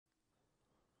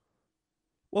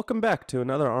Welcome back to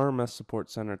another RMS Support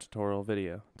Center tutorial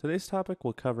video. Today's topic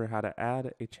will cover how to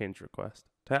add a change request.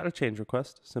 To add a change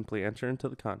request, simply enter into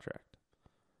the contract.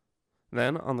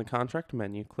 Then, on the contract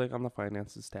menu, click on the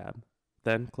Finances tab.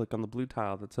 Then, click on the blue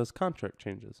tile that says Contract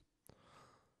Changes.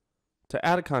 To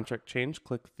add a contract change,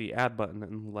 click the Add button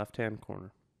in the left-hand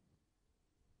corner.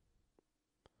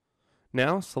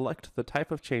 Now, select the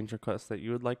type of change request that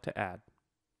you would like to add.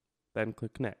 Then,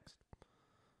 click Next.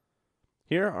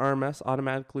 Here, RMS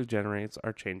automatically generates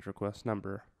our change request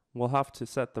number. We'll have to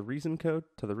set the reason code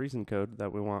to the reason code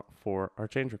that we want for our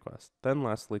change request. Then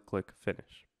lastly, click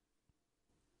Finish.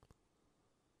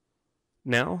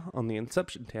 Now, on the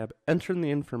Inception tab, enter in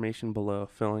the information below,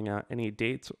 filling out any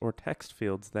dates or text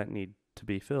fields that need to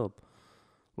be filled.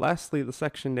 Lastly, the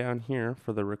section down here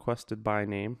for the requested by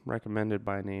name, recommended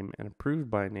by name, and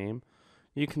approved by name,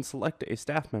 you can select a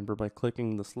staff member by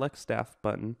clicking the Select Staff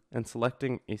button and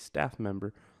selecting a staff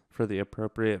member for the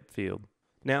appropriate field.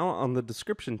 Now on the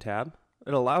Description tab,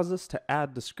 it allows us to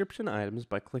add description items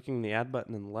by clicking the Add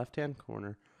button in the left-hand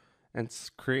corner and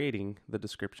creating the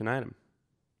description item.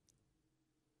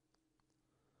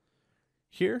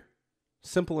 Here,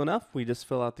 simple enough, we just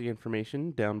fill out the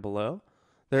information down below.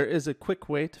 There is a quick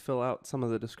way to fill out some of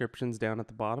the descriptions down at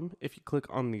the bottom. If you click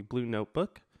on the blue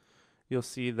notebook, you'll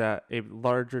see that a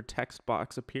larger text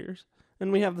box appears,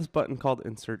 and we have this button called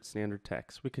Insert Standard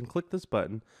Text. We can click this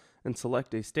button and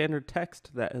select a standard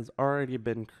text that has already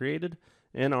been created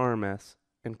in RMS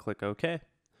and click OK.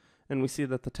 And we see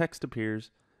that the text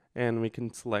appears, and we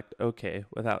can select OK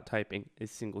without typing a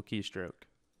single keystroke.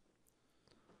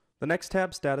 The next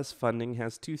tab, Status Funding,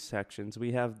 has two sections.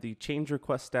 We have the Change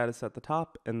Request Status at the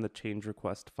top and the Change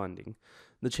Request Funding.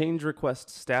 The Change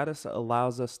Request Status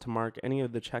allows us to mark any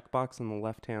of the checkbox on the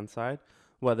left-hand side,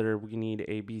 whether we need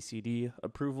a BCD,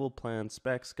 approval, plan,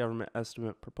 specs, government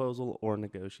estimate, proposal, or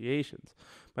negotiations.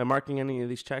 By marking any of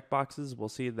these checkboxes, we'll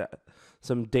see that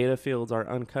some data fields are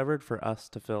uncovered for us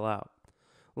to fill out.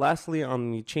 Lastly,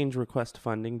 on the change request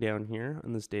funding down here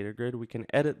in this data grid, we can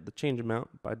edit the change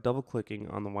amount by double-clicking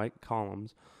on the white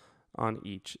columns on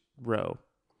each row.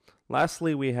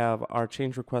 Lastly, we have our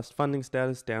change request funding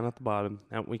status down at the bottom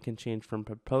that we can change from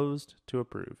proposed to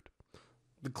approved.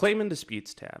 The Claim and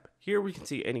Disputes tab. Here we can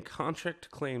see any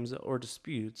contract claims or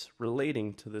disputes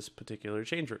relating to this particular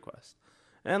change request.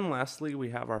 And lastly, we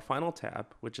have our final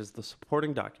tab, which is the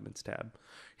Supporting Documents tab.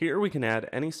 Here we can add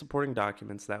any supporting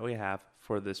documents that we have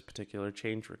for this particular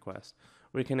change request.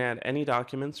 We can add any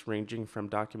documents ranging from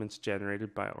documents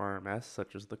generated by RMS,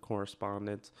 such as the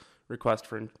correspondence, request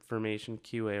for information,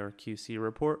 QA or QC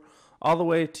report, all the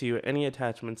way to any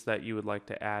attachments that you would like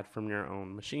to add from your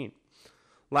own machine.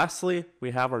 Lastly,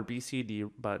 we have our BCD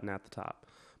button at the top.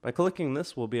 By clicking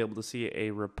this, we'll be able to see a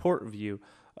report view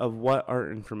of what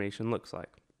our information looks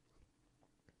like.